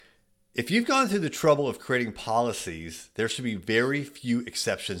If you've gone through the trouble of creating policies, there should be very few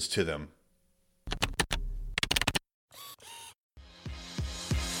exceptions to them.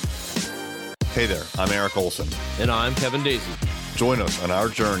 Hey there, I'm Eric Olson. And I'm Kevin Daisy. Join us on our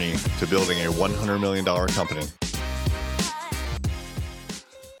journey to building a $100 million company.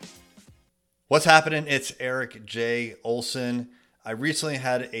 What's happening? It's Eric J. Olson. I recently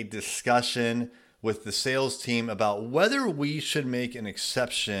had a discussion with the sales team about whether we should make an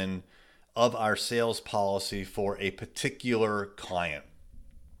exception of our sales policy for a particular client.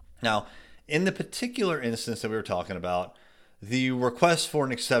 Now, in the particular instance that we were talking about, the request for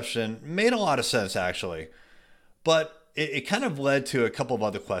an exception made a lot of sense, actually, but it kind of led to a couple of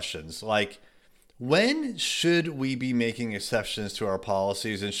other questions, like when should we be making exceptions to our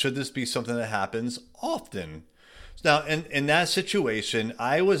policies, and should this be something that happens often? Now, in that situation,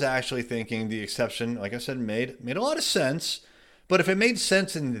 I was actually thinking the exception, like I said, made a lot of sense. But if it made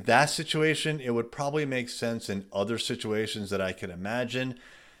sense in that situation, it would probably make sense in other situations that I could imagine.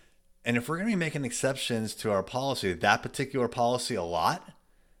 And if we're going to be making exceptions to our policy, that particular policy a lot,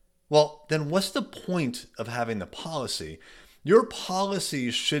 well, then what's the point of having the policy? Your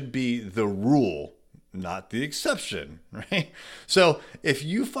policy should be the rule, not the exception, right? So if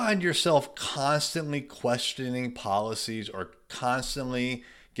you find yourself constantly questioning policies or constantly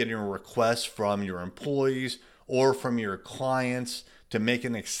getting requests from your employees or from your clients to make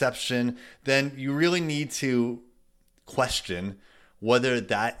an exception, then you really need to question whether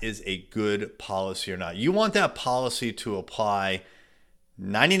that is a good policy or not. You want that policy to apply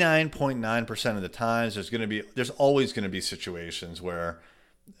 99.9% of the times. There's always going to be situations where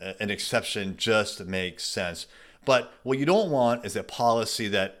an exception just makes sense. But what you don't want is a policy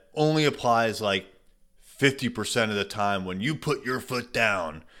that only applies like 50% of the time when you put your foot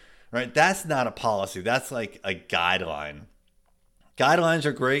down, right? That's not a policy. That's like a guideline. Guidelines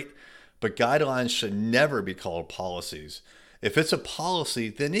are great, but guidelines should never be called policies. If it's a policy,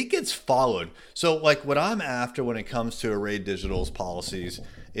 then it gets followed. So like what I'm after when it comes to Array Digital's policies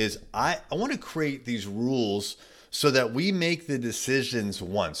is I want to create these rules so that we make the decisions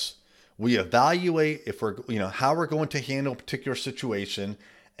once. We evaluate how we're going to handle a particular situation,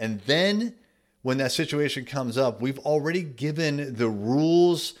 and then when that situation comes up, we've already given the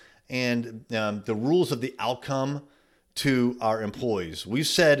rules and the rules of the outcome to our employees. We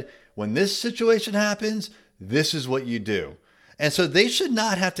said, when this situation happens, this is what you do. And so they should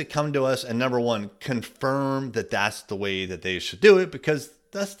not have to come to us and, number one, confirm that that's the way that they should do it, because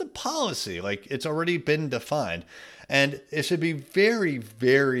that's the policy. Like, it's already been defined. And it should be very,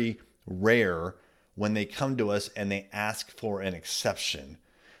 very rare when they come to us and they ask for an exception.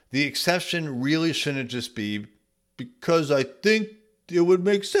 The exception really shouldn't just be because I think it would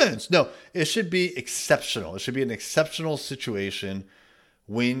make sense. No, it should be exceptional. It should be an exceptional situation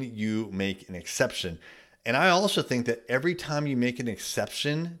when you make an exception. And I also think that every time you make an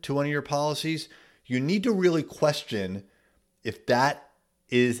exception to one of your policies, you need to really question if that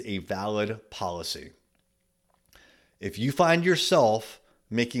is a valid policy. If you find yourself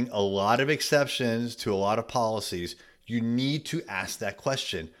making a lot of exceptions to a lot of policies, you need to ask that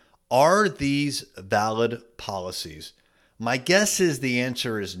question. Are these valid policies? My guess is the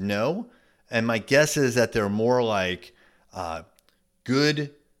answer is no. And my guess is that they're more like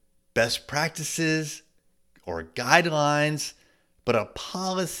good best practices or guidelines, but a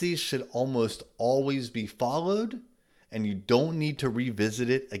policy should almost always be followed, and you don't need to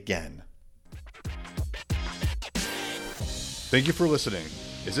revisit it again. Thank you for listening.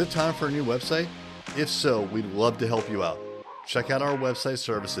 Is it time for a new website? If so, we'd love to help you out. Check out our website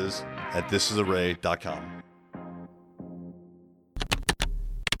services at thisisarray.com.